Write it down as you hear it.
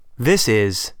This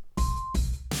is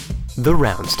The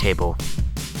Rounds Table.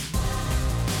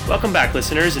 Welcome back,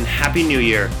 listeners, and Happy New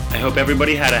Year. I hope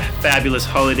everybody had a fabulous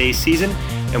holiday season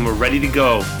and we're ready to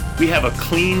go. We have a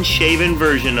clean-shaven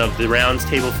version of The Rounds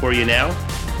Table for you now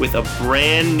with a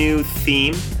brand new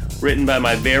theme written by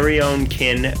my very own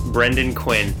kin, Brendan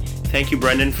Quinn. Thank you,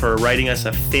 Brendan, for writing us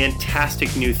a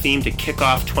fantastic new theme to kick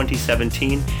off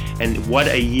 2017, and what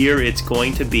a year it's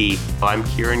going to be. I'm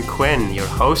Kieran Quinn, your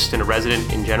host and a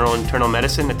resident in general internal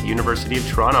medicine at the University of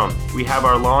Toronto. We have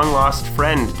our long-lost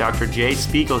friend, Dr. Jay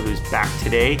Spiegel, who's back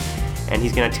today, and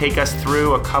he's going to take us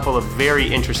through a couple of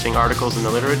very interesting articles in the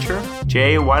literature.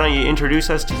 Jay, why don't you introduce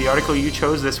us to the article you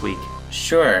chose this week?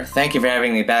 Sure. Thank you for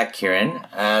having me back, Kieran.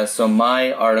 So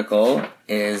my article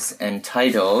is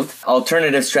entitled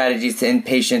Alternative Strategies to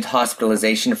Inpatient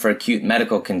Hospitalization for Acute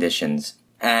Medical Conditions.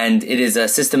 And it is a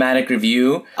systematic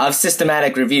review of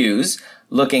systematic reviews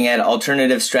looking at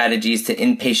alternative strategies to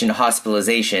inpatient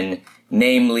hospitalization,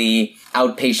 namely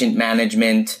outpatient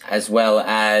management, as well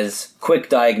as quick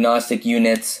diagnostic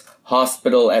units,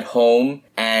 hospital at home,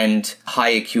 and high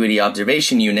acuity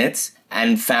observation units,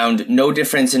 and found no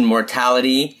difference in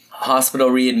mortality, hospital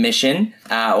readmission,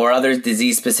 or other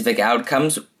disease-specific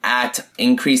outcomes at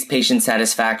increased patient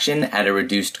satisfaction at a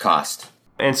reduced cost.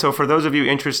 And so for those of you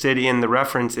interested in the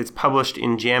reference, it's published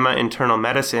in JAMA Internal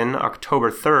Medicine,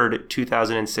 October 3rd,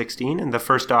 2016, and the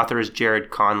first author is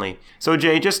Jared Conley. So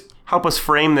Jay, just help us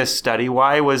frame this study.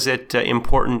 Why was it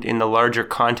important in the larger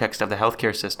context of the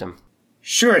healthcare system?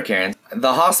 Sure, Karen.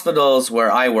 The hospitals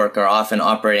where I work are often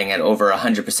operating at over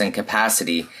 100%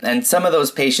 capacity. And some of those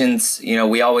patients,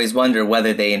 we always wonder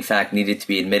whether they in fact needed to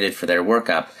be admitted for their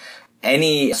workup.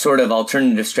 Any sort of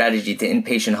alternative strategy to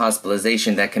inpatient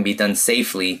hospitalization that can be done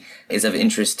safely is of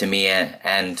interest to me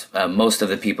and most of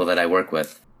the people that I work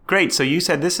with. Great. So you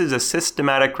said this is a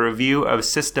systematic review of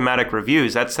systematic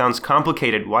reviews. That sounds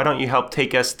complicated. Why don't you help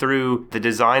take us through the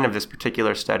design of this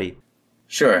particular study?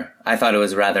 Sure. I thought it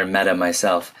was rather meta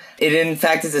myself. It, in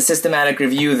fact, is a systematic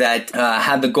review that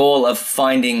had the goal of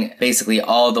finding basically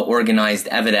all the organized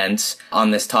evidence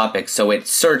on this topic. So it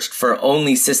searched for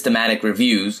only systematic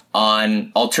reviews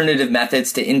on alternative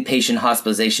methods to inpatient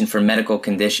hospitalization for medical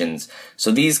conditions.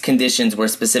 So these conditions were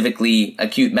specifically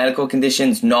acute medical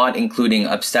conditions, not including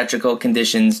obstetrical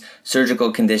conditions,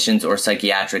 surgical conditions, or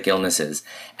psychiatric illnesses.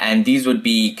 And these would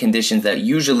be conditions that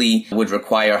usually would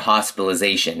require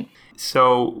hospitalization.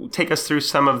 So take us through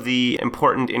some of the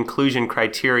important inclusion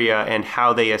criteria and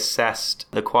how they assessed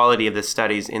the quality of the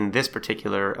studies in this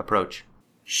particular approach.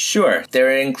 Sure.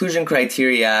 Their inclusion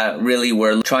criteria really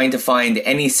were trying to find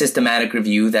any systematic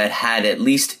review that had at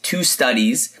least 2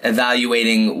 studies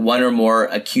evaluating one or more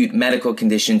acute medical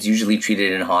conditions usually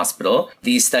treated in hospital.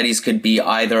 These studies could be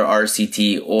either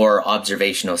RCT or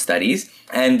observational studies,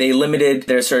 and they limited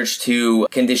their search to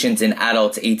conditions in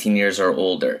adults 18 years or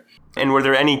older. And were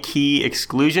there any key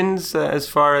exclusions as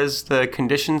far as the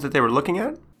conditions that they were looking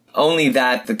at? Only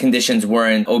that the conditions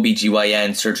weren't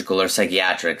OBGYN, surgical, or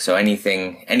psychiatric. So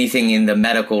anything in the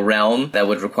medical realm that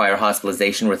would require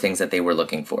hospitalization were things that they were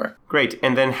looking for. Great.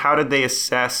 And then how did they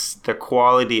assess the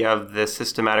quality of the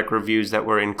systematic reviews that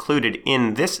were included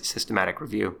in this systematic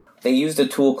review? They used a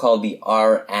tool called the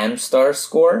R-Amstar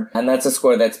score, and that's a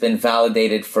score that's been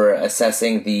validated for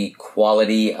assessing the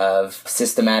quality of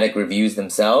systematic reviews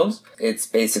themselves. It's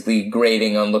basically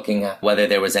grading on looking at whether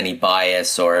there was any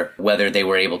bias or whether they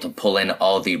were able to pull in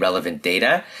all the relevant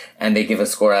data, and they give a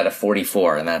score out of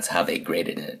 44, and that's how they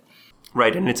graded it.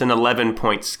 Right, and it's an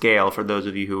 11-point scale for those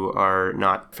of you who are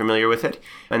not familiar with it,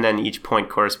 and then each point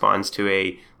corresponds to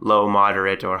a low,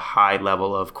 moderate, or high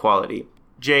level of quality.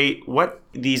 Jay, what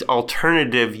these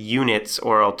alternative units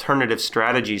or alternative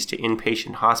strategies to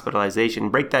inpatient hospitalization,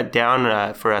 break that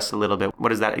down for us a little bit. What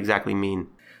does that exactly mean?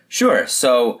 Sure.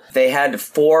 So they had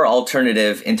 4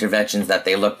 alternative interventions that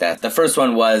they looked at. The first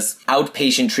one was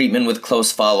outpatient treatment with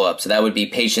close follow-up. So that would be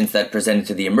patients that presented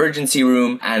to the emergency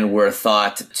room and were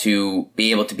thought to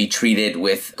be able to be treated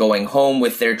with going home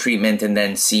with their treatment and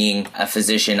then seeing a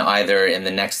physician either in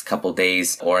the next couple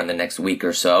days or in the next week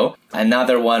or so.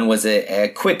 Another one was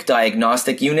a quick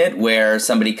diagnostic unit where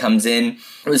somebody comes in.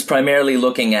 It was primarily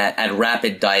looking at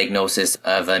rapid diagnosis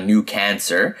of a new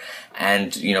cancer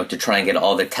and, to try and get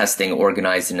all the testing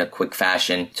organized in a quick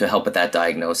fashion to help with that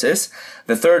diagnosis.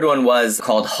 The third one was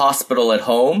called hospital at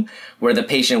home, where the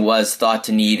patient was thought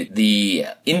to need the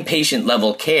inpatient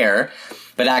level care,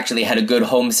 but actually had a good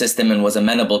home system and was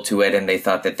amenable to it, and they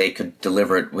thought that they could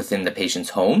deliver it within the patient's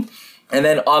home. And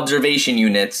then observation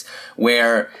units,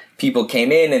 where people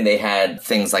came in and they had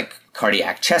things like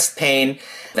cardiac chest pain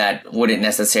that wouldn't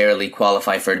necessarily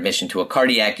qualify for admission to a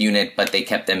cardiac unit, but they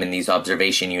kept them in these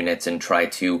observation units and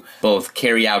tried to both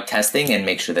carry out testing and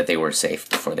make sure that they were safe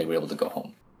before they were able to go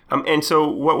home. And so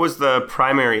what was the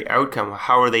primary outcome?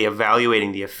 How are they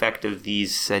evaluating the effect of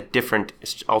these different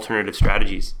alternative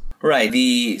strategies? Right.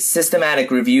 The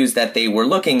systematic reviews that they were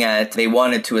looking at, they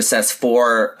wanted to assess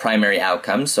 4 primary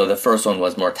outcomes. So the first one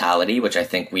was mortality, which I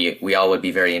think we all would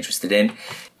be very interested in.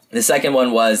 The second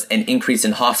one was an increase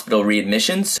in hospital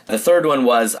readmissions. The third one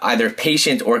was either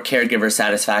patient or caregiver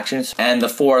satisfaction. And the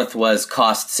fourth was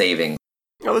cost savings.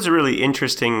 Well, those are really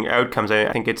interesting outcomes.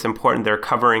 I think it's important they're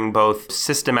covering both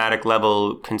systematic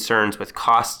level concerns with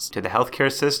costs to the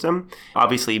healthcare system,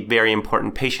 obviously very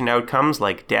important patient outcomes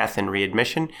like death and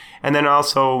readmission, and then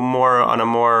also on a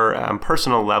more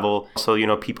personal level, so,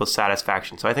 people's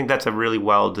satisfaction. So I think that's a really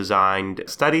well-designed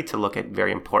study to look at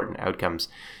very important outcomes.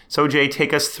 So Jay,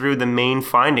 take us through the main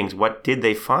findings. What did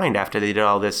they find after they did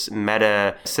all this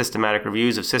meta-systematic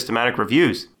reviews of systematic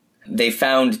reviews? They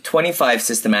found 25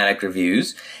 systematic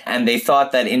reviews, and they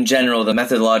thought that in general, the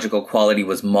methodological quality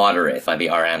was moderate by the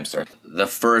RMs. The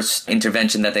first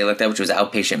intervention that they looked at, which was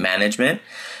outpatient management.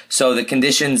 So the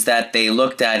conditions that they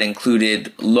looked at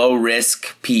included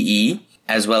low-risk PE,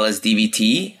 as well as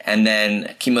DVT, and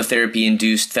then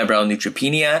chemotherapy-induced febrile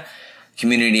neutropenia,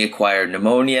 community-acquired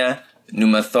pneumonia,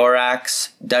 pneumothorax,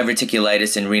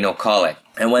 diverticulitis, and renal colic.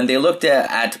 And when they looked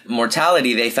at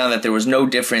mortality, they found that there was no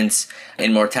difference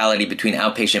in mortality between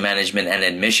outpatient management and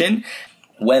admission.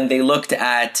 When they looked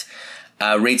at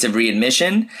rates of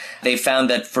readmission, they found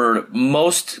that for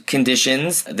most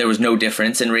conditions, there was no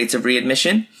difference in rates of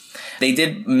readmission. They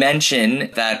did mention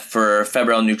that for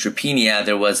febrile neutropenia,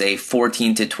 there was a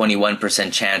 14 to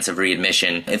 21% chance of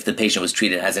readmission if the patient was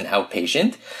treated as an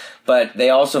outpatient. But they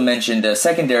also mentioned a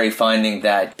secondary finding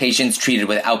that patients treated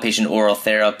with outpatient oral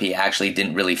therapy actually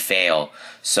didn't really fail.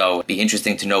 So it'd be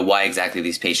interesting to know why exactly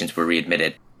these patients were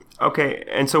readmitted. Okay,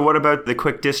 and so what about the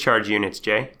quick discharge units,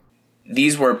 Jay?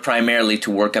 These were primarily to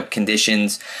work up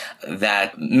conditions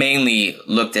that mainly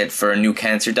looked at for a new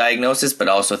cancer diagnosis, but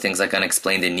also things like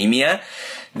unexplained anemia.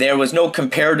 There was no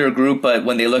comparator group, but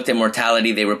when they looked at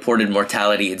mortality, they reported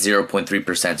mortality at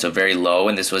 0.3%, so very low,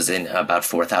 and this was in about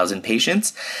 4,000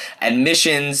 patients.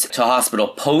 Admissions to hospital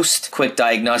post-quick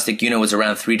diagnostic unit was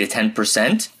around 3 to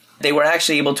 10%. They were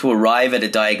actually able to arrive at a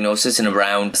diagnosis in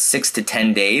around 6 to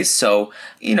 10 days, so,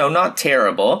 not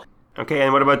terrible. Okay,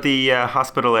 and what about the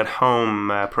hospital at home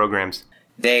programs?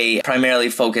 They primarily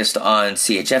focused on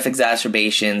CHF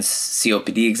exacerbations,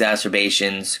 COPD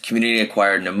exacerbations,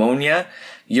 community-acquired pneumonia,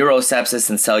 urosepsis,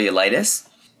 and cellulitis.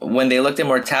 When they looked at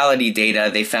mortality data,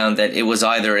 they found that it was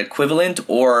either equivalent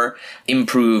or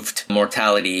improved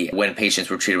mortality when patients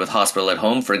were treated with hospital at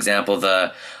home. For example,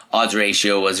 the odds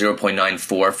ratio was 0.94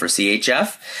 for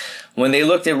CHF. When they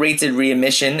looked at rates of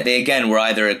readmission, they again were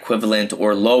either equivalent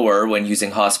or lower when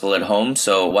using hospital at home.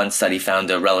 So one study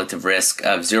found a relative risk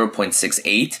of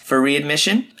 0.68 for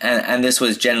readmission, and this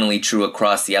was generally true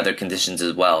across the other conditions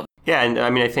as well. Yeah, and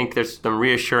I think there's some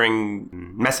reassuring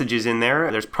messages in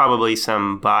there. There's probably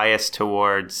some bias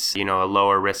towards, a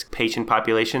lower risk patient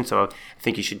population. So I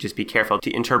think you should just be careful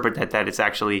to interpret that it's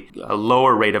actually a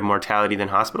lower rate of mortality than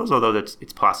hospitals, although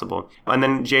it's possible. And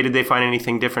then, Jay, did they find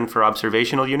anything different for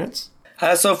observational units?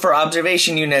 So for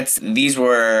observation units, these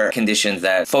were conditions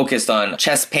that focused on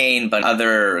chest pain, but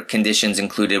other conditions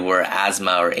included were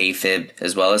asthma or AFib,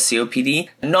 as well as COPD.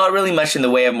 Not really much in the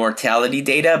way of mortality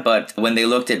data, but when they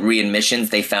looked at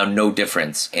readmissions, they found no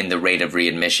difference in the rate of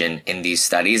readmission in these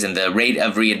studies, and the rate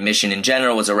of readmission in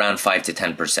general was around 5 to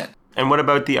 10%. And what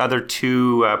about the other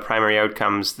two primary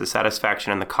outcomes, the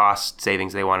satisfaction and the cost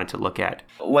savings they wanted to look at?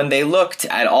 When they looked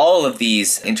at all of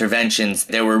these interventions,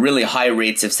 there were really high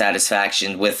rates of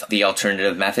satisfaction with the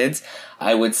alternative methods.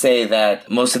 I would say that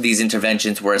most of these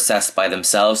interventions were assessed by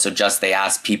themselves. So just they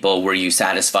asked people, were you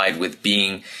satisfied with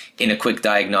being in a quick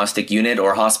diagnostic unit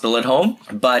or hospital at home?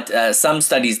 But some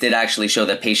studies did actually show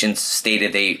that patients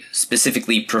stated they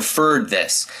specifically preferred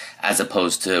this as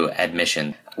opposed to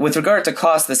admission. With regard to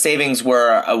cost, the savings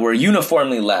were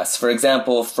uniformly less. For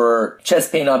example, for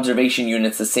chest pain observation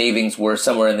units, the savings were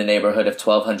somewhere in the neighborhood of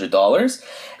 $1,200.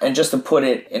 And just to put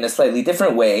it in a slightly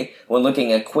different way, when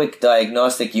looking at quick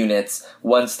diagnostic units,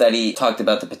 one study talked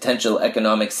about the potential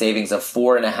economic savings of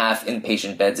 4.5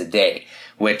 inpatient beds a day,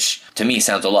 which to me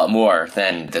sounds a lot more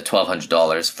than the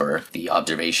 $1,200 for the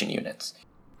observation units.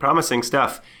 Promising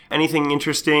stuff. Anything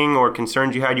interesting or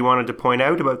concerns you had you wanted to point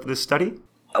out about this study?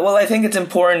 Well, I think it's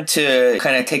important to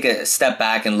kind of take a step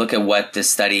back and look at what this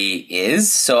study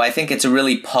is. So I think it's a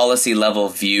really policy level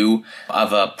view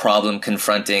of a problem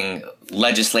confronting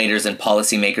legislators and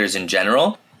policymakers in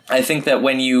general. I think that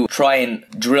when you try and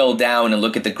drill down and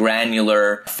look at the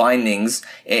granular findings,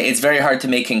 it's very hard to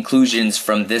make conclusions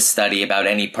from this study about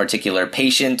any particular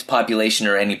patient population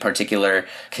or any particular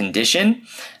condition.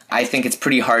 I think it's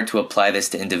pretty hard to apply this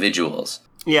to individuals.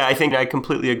 Yeah, I think I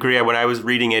completely agree. When I was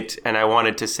reading it and I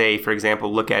wanted to say, for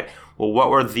example, look at, well, what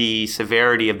were the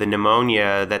severity of the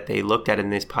pneumonia that they looked at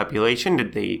in this population?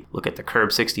 Did they look at the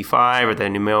CURB 65 or the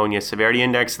pneumonia severity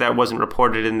index? That wasn't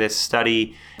reported in this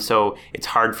study. So it's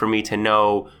hard for me to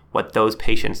know what those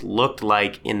patients looked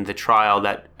like in the trial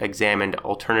that examined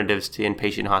alternatives to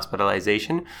inpatient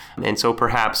hospitalization. And so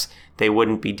perhaps they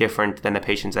wouldn't be different than the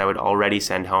patients I would already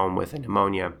send home with a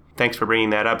pneumonia. Thanks for bringing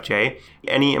that up, Jay.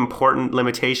 Any important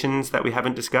limitations that we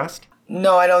haven't discussed?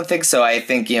 No, I don't think so. I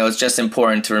think, it's just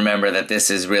important to remember that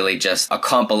this is really just a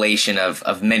compilation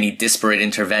of many disparate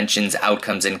interventions,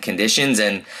 outcomes, and conditions.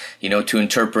 And, to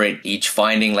interpret each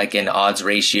finding like an odds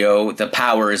ratio, the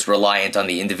power is reliant on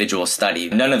the individual study.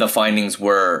 None of the findings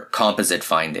were composite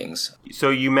findings. So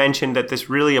you mentioned that this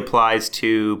really applies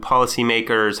to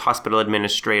policymakers, hospital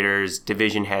administrators,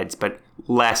 division heads, but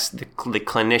less the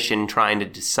clinician trying to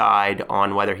decide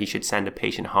on whether he should send a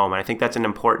patient home. And I think that's an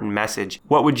important message.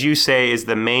 What would you say is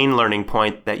the main learning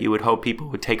point that you would hope people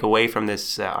would take away from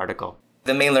this article?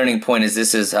 The main learning point is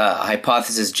this is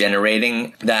hypothesis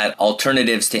generating that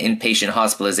alternatives to inpatient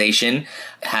hospitalization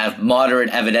have moderate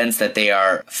evidence that they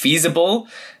are feasible,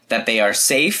 that they are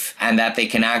safe, and that they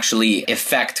can actually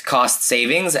effect cost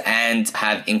savings and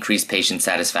have increased patient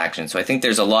satisfaction. So I think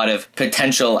there's a lot of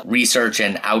potential research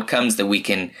and outcomes that we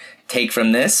can take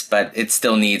from this, but it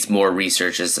still needs more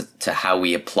research as to how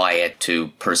we apply it to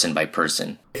person by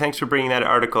person. Thanks for bringing that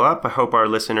article up. I hope our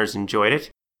listeners enjoyed it.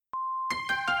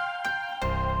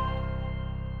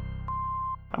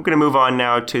 I'm going to move on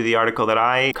now to the article that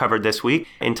I covered this week,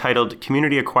 entitled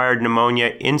Community-Acquired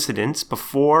Pneumonia Incidence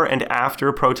Before and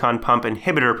After Proton Pump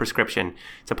Inhibitor Prescription.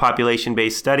 It's a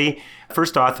population-based study.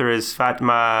 First author is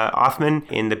Fatma Othman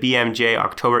in the BMJ,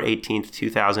 October 18th,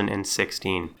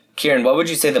 2016. Kieran, what would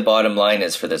you say the bottom line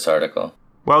is for this article?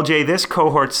 Well, Jay, this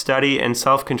cohort study and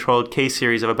self-controlled case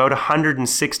series of about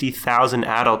 160,000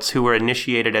 adults who were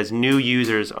initiated as new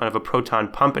users of a proton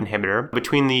pump inhibitor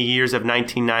between the years of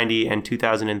 1990 and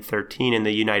 2013 in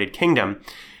the United Kingdom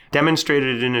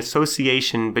demonstrated an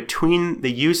association between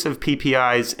the use of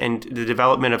PPIs and the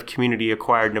development of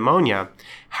community-acquired pneumonia.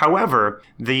 However,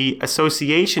 the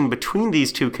association between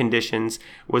these two conditions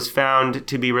was found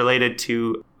to be related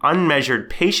to unmeasured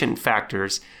patient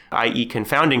factors, i.e.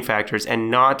 confounding factors, and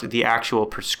not the actual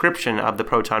prescription of the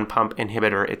proton pump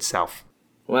inhibitor itself.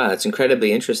 Wow, that's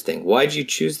incredibly interesting. Why did you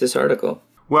choose this article?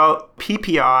 Well,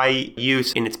 PPI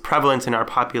use in its prevalence in our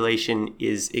population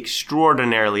is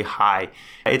extraordinarily high.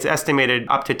 It's estimated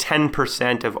up to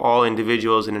 10% of all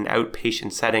individuals in an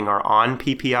outpatient setting are on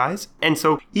PPIs. And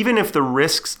so even if the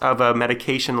risks of a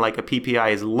medication like a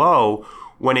PPI is low,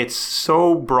 when it's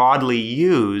so broadly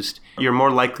used, you're more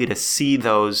likely to see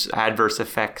those adverse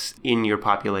effects in your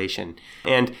population.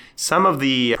 And some of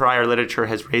the prior literature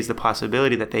has raised the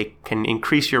possibility that they can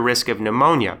increase your risk of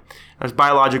pneumonia. There's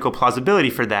biological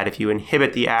plausibility for that. If you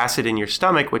inhibit the acid in your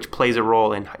stomach, which plays a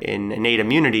role in innate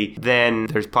immunity, then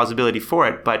there's plausibility for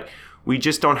it. But we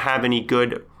just don't have any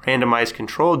good randomized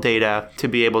control data to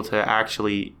be able to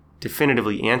actually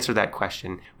definitively answer that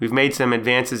question. We've made some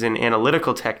advances in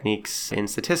analytical techniques in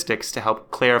statistics to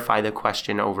help clarify the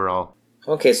question overall.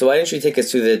 Okay, so why don't you take us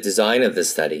through the design of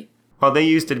this study? Well, they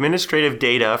used administrative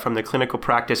data from the Clinical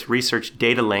Practice Research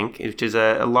Data Link, which is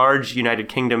a large United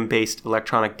Kingdom-based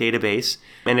electronic database,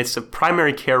 and it's of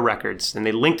primary care records. And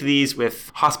they linked these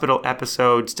with hospital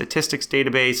episode statistics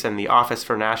database and the Office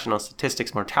for National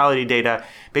Statistics mortality data,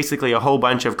 basically a whole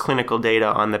bunch of clinical data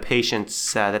on the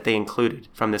patients that they included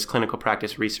from this Clinical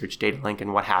Practice Research Data Link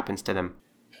and what happens to them.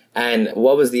 And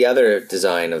what was the other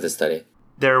design of the study?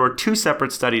 There were two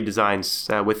separate study designs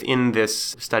within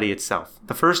this study itself.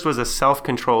 The first was a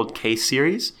self-controlled case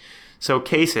series. So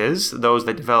cases, those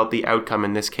that develop the outcome,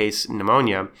 in this case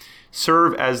pneumonia,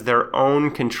 serve as their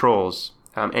own controls.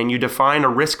 And you define a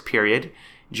risk period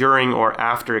during or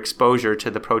after exposure to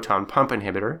the proton pump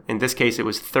inhibitor. In this case, it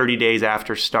was 30 days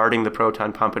after starting the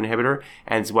proton pump inhibitor,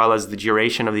 as well as the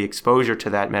duration of the exposure to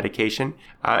that medication,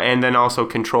 and then also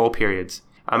control periods.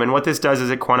 And what this does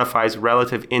is it quantifies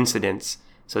relative incidence.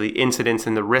 So the incidence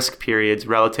in the risk periods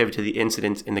relative to the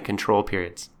incidence in the control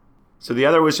periods. So the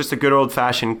other was just a good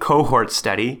old-fashioned cohort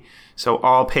study. So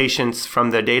all patients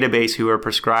from the database who were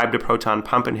prescribed a proton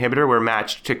pump inhibitor were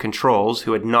matched to controls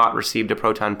who had not received a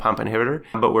proton pump inhibitor,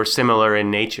 but were similar in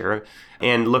nature,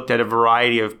 and looked at a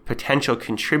variety of potential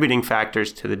contributing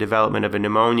factors to the development of a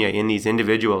pneumonia in these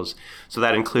individuals. So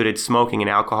that included smoking and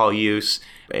alcohol use,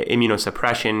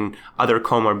 immunosuppression, other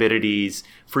comorbidities,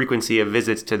 frequency of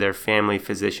visits to their family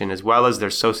physician, as well as their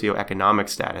socioeconomic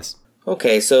status.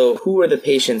 Okay, so who were the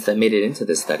patients that made it into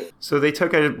this study? So they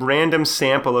took a random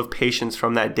sample of patients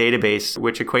from that database,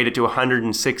 which equated to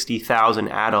 160,000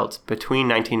 adults between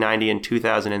 1990 and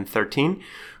 2013,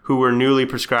 who were newly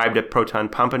prescribed a proton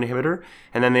pump inhibitor,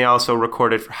 and then they also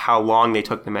recorded for how long they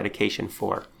took the medication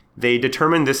for. They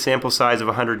determined this sample size of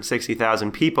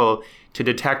 160,000 people to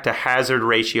detect a hazard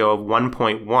ratio of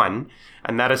 1.1,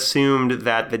 and that assumed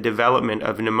that the development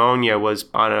of pneumonia was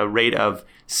on a rate of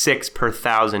 6 per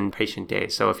 1,000 patient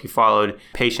days. So if you followed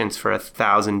patients for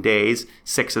 1,000 days,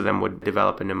 6 of them would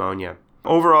develop a pneumonia.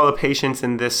 Overall, the patients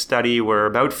in this study were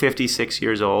about 56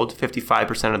 years old.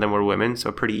 55% of them were women, so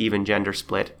a pretty even gender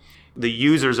split. The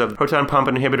users of proton pump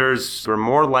inhibitors were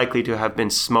more likely to have been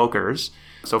smokers.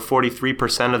 So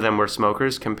 43% of them were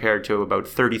smokers compared to about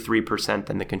 33%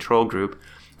 in the control group,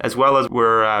 as well as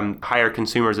were higher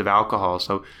consumers of alcohol.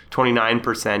 So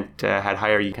 29% had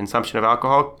higher consumption of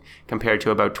alcohol compared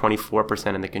to about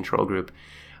 24% in the control group.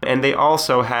 And they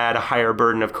also had a higher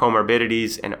burden of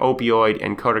comorbidities and opioid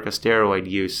and corticosteroid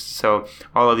use. So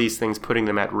all of these things putting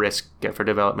them at risk for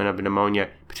development of pneumonia,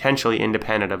 potentially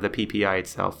independent of the PPI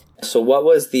itself. So what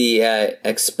was the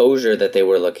exposure that they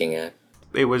were looking at?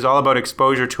 It was all about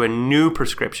exposure to a new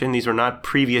prescription. These were not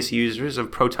previous users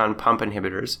of proton pump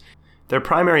inhibitors. Their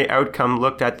primary outcome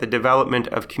looked at the development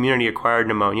of community-acquired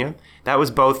pneumonia. That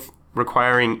was both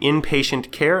requiring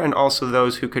inpatient care and also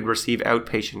those who could receive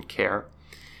outpatient care.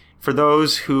 For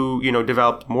those who,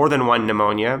 developed more than one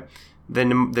pneumonia,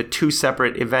 the two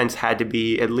separate events had to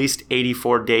be at least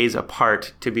 84 days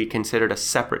apart to be considered a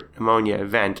separate pneumonia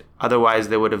event. Otherwise,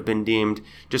 they would have been deemed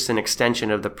just an extension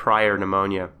of the prior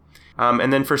pneumonia.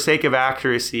 And then for sake of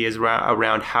accuracy is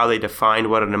around how they defined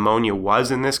what a pneumonia was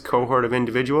in this cohort of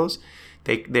individuals.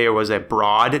 There was a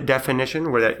broad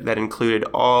definition where that included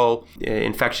all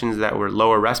infections that were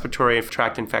lower respiratory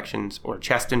tract infections or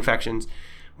chest infections.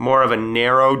 More of a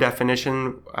narrow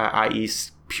definition, i.e.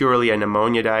 purely a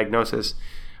pneumonia diagnosis.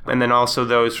 And then also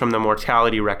those from the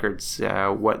mortality records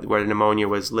where pneumonia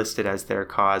was listed as their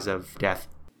cause of death.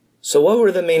 So what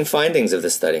were the main findings of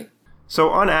the study? So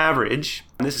on average,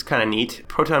 and this is kind of neat,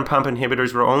 proton pump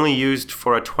inhibitors were only used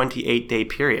for a 28-day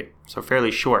period, so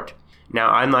fairly short. Now,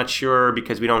 I'm not sure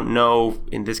because we don't know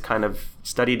in this kind of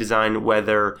study design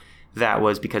whether that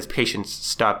was because patients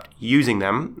stopped using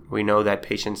them. We know that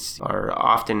patients are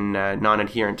often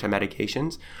non-adherent to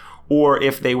medications, or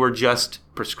if they were just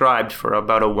prescribed for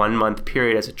about a 1-month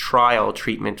period as a trial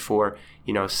treatment for,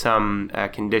 some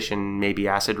condition, maybe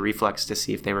acid reflux, to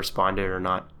see if they responded or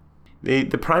not. The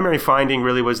primary finding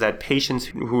really was that patients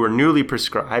who were newly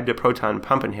prescribed a proton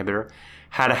pump inhibitor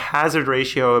had a hazard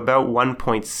ratio of about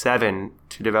 1.7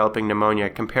 to developing pneumonia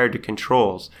compared to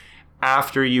controls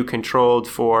after you controlled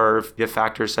for the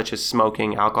factors such as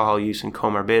smoking, alcohol use, and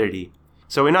comorbidity.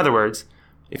 So in other words,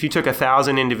 if you took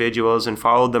 1,000 individuals and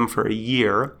followed them for a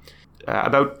year,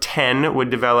 about 10 would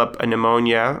develop a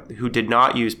pneumonia who did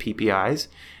not use PPIs,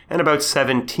 and about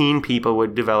 17 people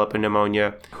would develop a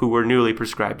pneumonia who were newly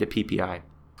prescribed a PPI.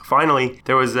 Finally,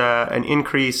 there was an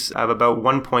increase of about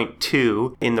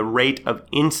 1.2 in the rate of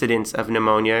incidence of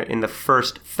pneumonia in the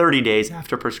first 30 days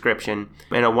after prescription,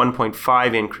 and a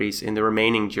 1.5 increase in the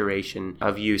remaining duration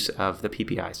of use of the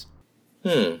PPIs.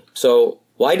 So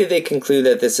why did they conclude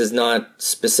that this is not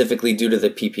specifically due to the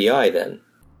PPI then?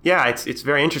 Yeah, it's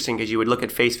very interesting because you would look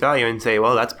at face value and say,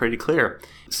 well, that's pretty clear.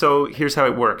 So here's how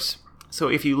it works. So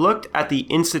if you looked at the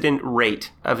incident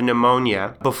rate of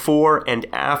pneumonia before and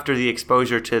after the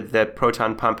exposure to the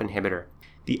proton pump inhibitor,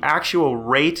 the actual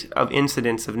rate of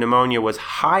incidence of pneumonia was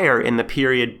higher in the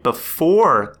period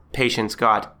before patients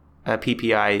got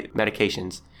PPI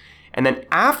medications. And then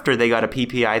after they got a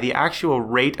PPI, the actual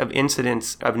rate of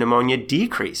incidence of pneumonia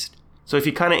decreased. So if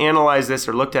you kind of analyze this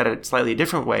or looked at it a slightly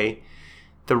different way,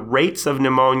 the rates of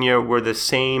pneumonia were the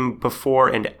same before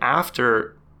and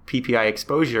after PPI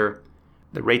exposure.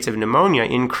 The rates of pneumonia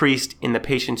increased in the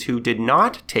patients who did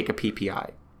not take a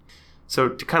PPI. So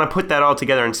to kind of put that all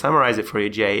together and summarize it for you,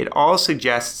 Jay, it all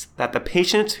suggests that the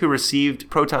patients who received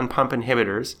proton pump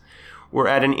inhibitors were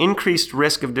at an increased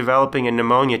risk of developing a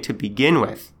pneumonia to begin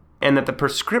with, and that the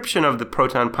prescription of the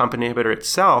proton pump inhibitor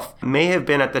itself may have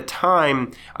been at the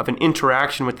time of an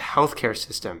interaction with the healthcare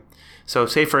system. So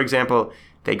say, for example,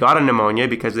 they got a pneumonia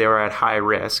because they were at high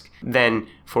risk. Then,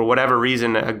 for whatever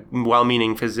reason, a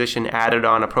well-meaning physician added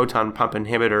on a proton pump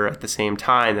inhibitor at the same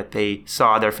time that they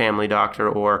saw their family doctor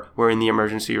or were in the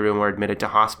emergency room or admitted to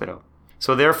hospital.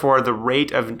 So therefore, the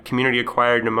rate of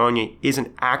community-acquired pneumonia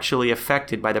isn't actually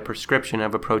affected by the prescription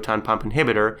of a proton pump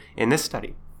inhibitor in this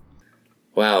study.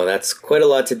 Wow, that's quite a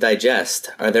lot to digest.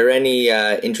 Are there any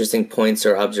interesting points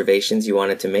or observations you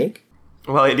wanted to make?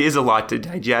 Well, it is a lot to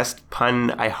digest, pun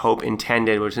I hope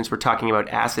intended, since we're talking about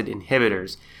acid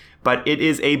inhibitors. But it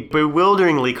is a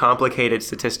bewilderingly complicated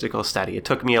statistical study. It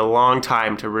took me a long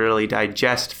time to really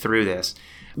digest through this.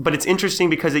 But it's interesting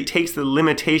because it takes the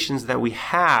limitations that we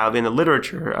have in the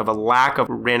literature of a lack of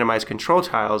randomized control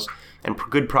trials and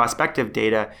good prospective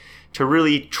data to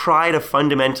really try to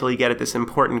fundamentally get at this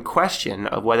important question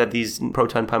of whether these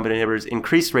proton pump inhibitors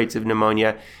increase rates of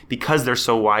pneumonia because they're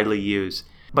so widely used.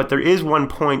 But there is one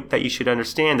point that you should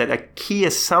understand, that a key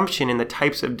assumption in the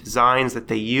types of designs that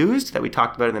they used, that we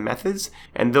talked about in the methods,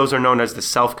 and those are known as the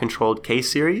self-controlled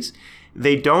case series,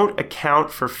 they don't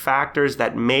account for factors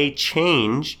that may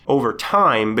change over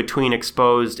time between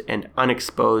exposed and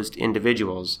unexposed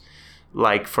individuals.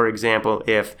 Like, for example,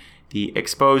 if the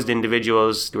exposed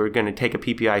individuals who are going to take a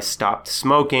PPI stopped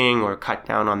smoking or cut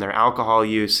down on their alcohol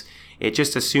use, it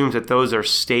just assumes that those are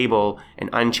stable and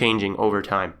unchanging over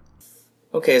time.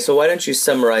 Okay, so why don't you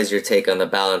summarize your take on the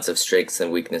balance of strengths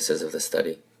and weaknesses of the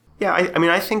study? Yeah,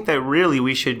 I think that really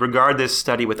we should regard this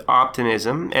study with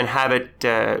optimism and have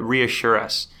it reassure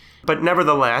us. But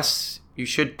nevertheless, you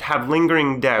should have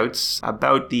lingering doubts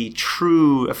about the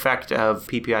true effect of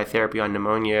PPI therapy on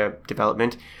pneumonia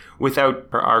development without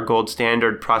our gold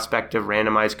standard prospective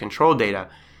randomized control data.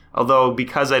 Although,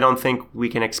 because I don't think we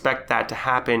can expect that to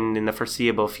happen in the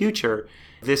foreseeable future,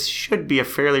 this should be a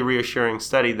fairly reassuring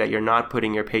study that you're not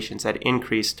putting your patients at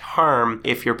increased harm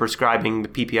if you're prescribing the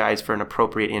PPIs for an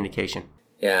appropriate indication.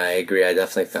 Yeah, I agree. I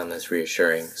definitely found this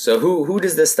reassuring. So who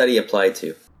does this study apply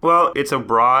to? Well, it's a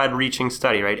broad-reaching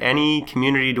study, right? Any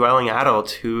community-dwelling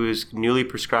adult who's newly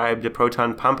prescribed a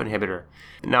proton pump inhibitor.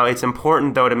 Now, it's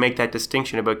important, though, to make that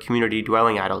distinction about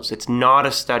community-dwelling adults. It's not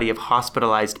a study of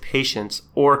hospitalized patients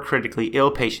or critically ill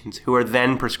patients who are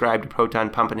then prescribed a proton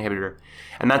pump inhibitor.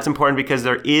 And that's important because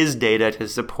there is data to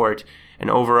support an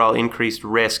overall increased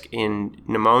risk in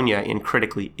pneumonia in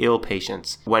critically ill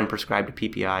patients when prescribed a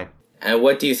PPI. And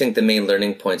what do you think the main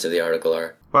learning points of the article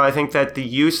are? Well, I think that the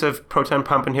use of proton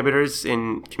pump inhibitors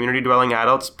in community-dwelling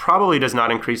adults probably does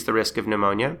not increase the risk of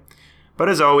pneumonia. But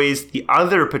as always, the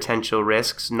other potential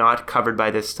risks not covered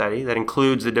by this study, that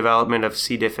includes the development of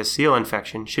C. difficile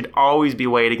infection, should always be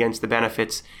weighed against the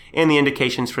benefits and the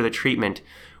indications for the treatment,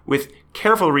 with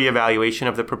careful reevaluation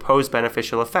of the proposed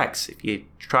beneficial effects. If you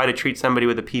try to treat somebody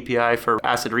with a PPI for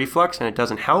acid reflux and it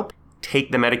doesn't help,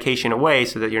 take the medication away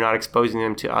so that you're not exposing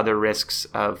them to other risks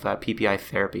of PPI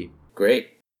therapy. Great.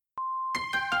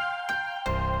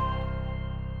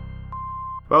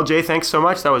 Well, Jay, thanks so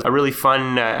much. That was a really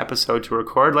fun episode to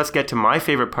record. Let's get to my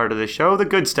favorite part of the show, the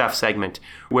good stuff segment,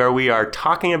 where we are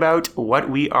talking about what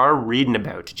we are reading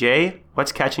about. Jay,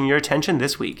 what's catching your attention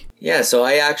this week? Yeah, so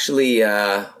I actually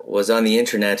was on the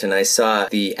internet and I saw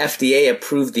the FDA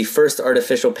approved the first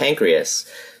artificial pancreas.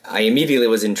 I immediately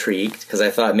was intrigued because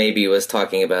I thought maybe it was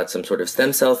talking about some sort of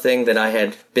stem cell thing that I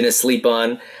had been asleep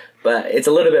on. But it's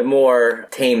a little bit more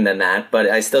tame than that, but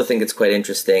I still think it's quite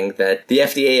interesting that the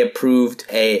FDA approved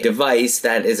a device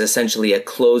that is essentially a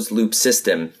closed-loop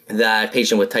system that a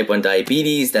patient with type 1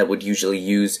 diabetes that would usually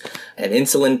use an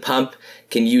insulin pump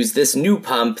can use this new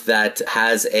pump that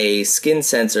has a skin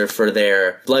sensor for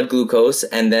their blood glucose,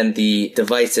 and then the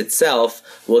device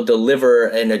itself will deliver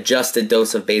an adjusted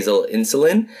dose of basal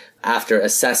insulin after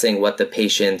assessing what the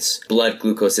patient's blood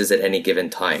glucose is at any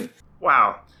given time.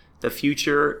 Wow. The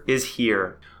future is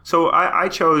here. So I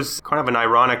chose kind of an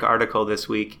ironic article this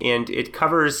week, and it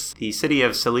covers the city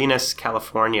of Salinas,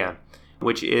 California,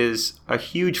 which is a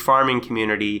huge farming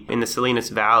community in the Salinas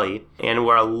Valley and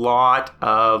where a lot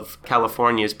of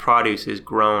California's produce is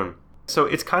grown. So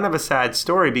it's kind of a sad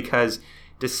story because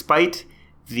despite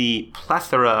the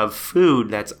plethora of food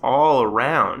that's all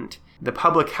around, the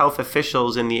public health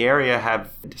officials in the area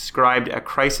have described a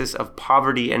crisis of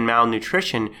poverty and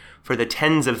malnutrition for the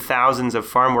tens of thousands of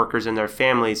farm workers and their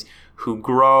families who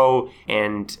grow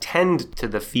and tend to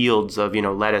the fields of,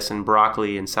 lettuce and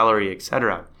broccoli and celery,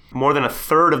 etc. More than a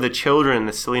third of the children in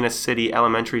the Salinas City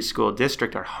Elementary School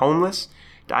district are homeless.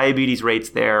 Diabetes rates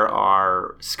there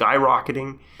are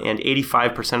skyrocketing, and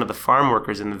 85% of the farm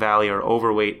workers in the valley are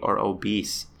overweight or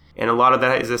obese. And a lot of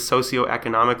that is a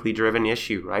socioeconomically driven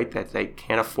issue, right? That they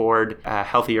can't afford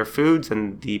healthier foods,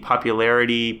 and the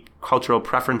popularity, cultural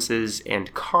preferences,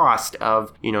 and cost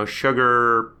of,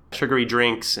 sugary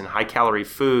drinks and high-calorie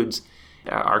foods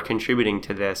are contributing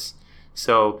to this.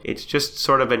 So it's just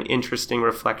sort of an interesting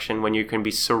reflection. When you can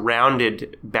be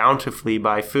surrounded bountifully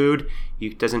by food,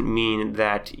 it doesn't mean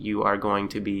that you are going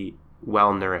to be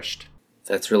well-nourished.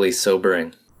 That's really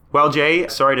sobering. Well, Jay,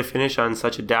 sorry to finish on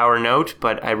such a dour note,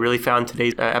 but I really found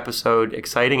today's episode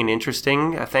exciting and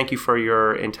interesting. Thank you for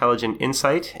your intelligent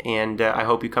insight, and I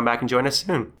hope you come back and join us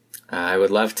soon. I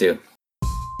would love to.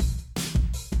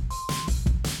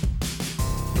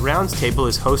 The Rounds Table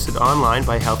is hosted online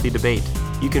by Healthy Debate.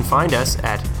 You can find us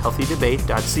at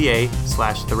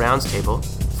healthydebate.ca/The Rounds Table,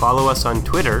 follow us on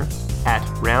Twitter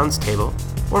 @RoundsTable,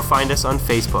 or find us on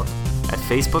Facebook at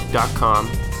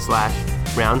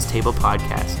facebook.com/Rounds Table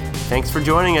Podcast. Thanks for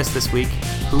joining us this week.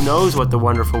 Who knows what the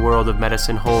wonderful world of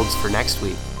medicine holds for next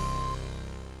week?